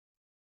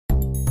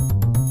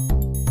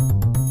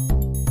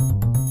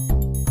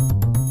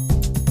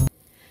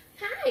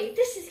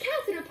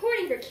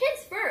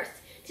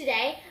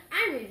Today,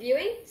 I'm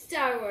reviewing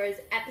Star Wars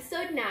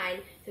Episode 9,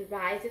 The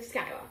Rise of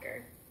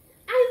Skywalker.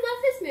 I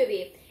love this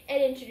movie.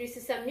 It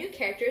introduces some new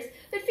characters,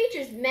 but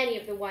features many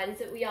of the ones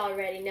that we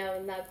already know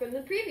and love from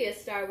the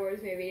previous Star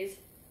Wars movies.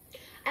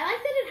 I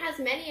like that it has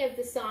many of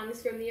the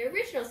songs from the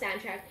original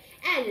soundtrack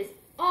and is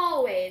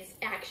always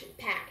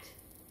action-packed.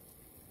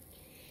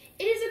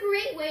 It is a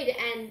great way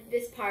to end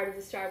this part of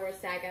the Star Wars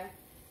saga.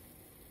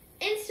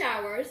 In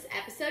Star Wars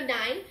Episode 9,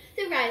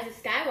 The Rise of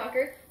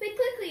Skywalker, we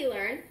quickly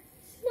learn,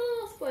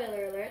 small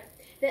spoiler alert,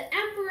 that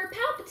Emperor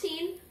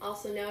Palpatine,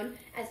 also known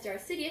as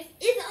Darth Sidious,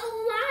 is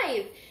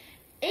alive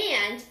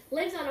and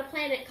lives on a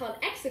planet called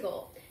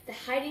Exegol, the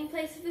hiding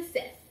place of the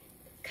Sith.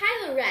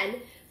 Kylo Ren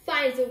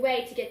finds a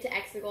way to get to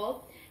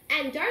Exegol,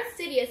 and Darth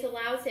Sidious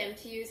allows him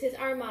to use his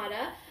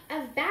armada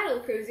of battle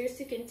cruisers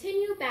to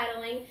continue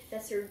battling the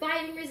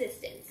surviving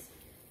resistance.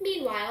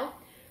 Meanwhile,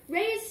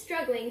 Rey is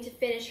struggling to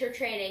finish her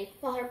training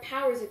while her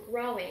powers are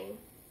growing.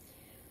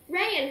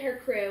 Rey and her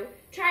crew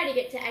try to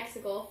get to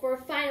Exegol for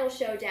a final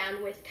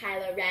showdown with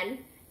Kylo Ren,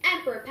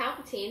 Emperor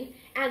Palpatine,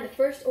 and the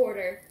First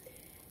Order.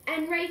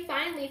 And Rey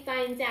finally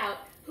finds out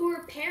who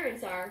her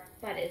parents are,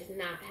 but is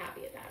not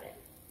happy about it.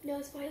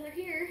 No spoiler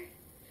here.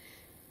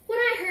 When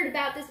I heard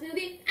about this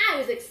movie, I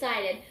was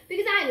excited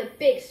because I am a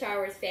big Star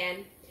Wars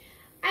fan.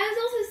 I was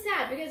also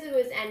sad because it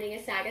was ending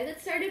a saga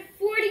that started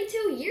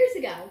 42 years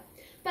ago.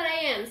 But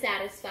I am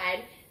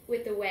satisfied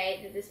with the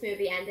way that this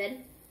movie ended.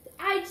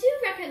 I do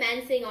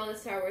recommend seeing all the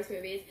Star Wars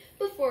movies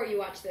before you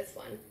watch this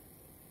one.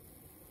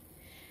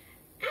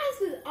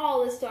 As with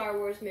all the Star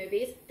Wars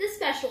movies, the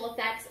special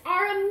effects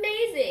are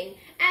amazing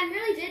and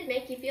really did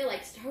make you feel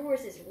like Star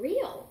Wars is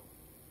real.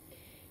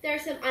 There are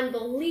some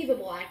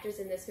unbelievable actors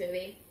in this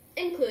movie,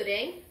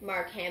 including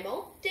Mark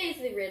Hamill,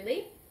 Daisy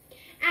Ridley,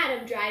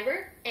 Adam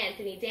Driver,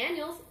 Anthony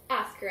Daniels,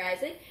 Oscar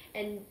Isaac,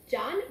 and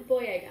John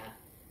Boyega.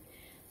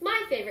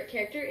 My favorite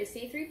character is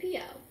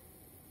C-3PO.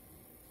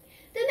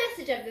 The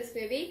message of this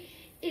movie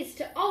is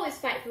to always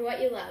fight for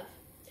what you love.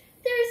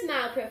 There is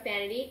mild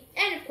profanity,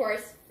 and of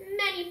course,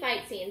 many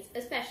fight scenes,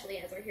 especially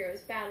as our heroes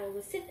battle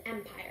the Sith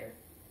Empire.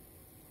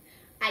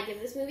 I give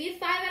this movie a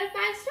 5 out of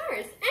 5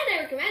 stars, and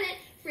I recommend it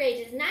for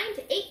ages 9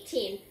 to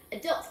 18.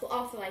 Adults will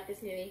also like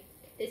this movie.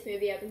 This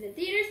movie opens in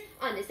theaters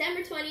on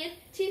December 20th,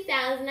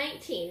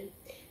 2019.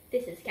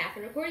 This is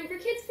Katherine reporting for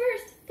Kids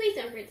First. Please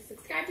don't forget to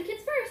subscribe to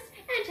Kids First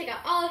and check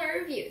out all of our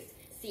reviews.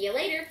 See you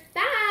later.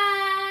 Bye!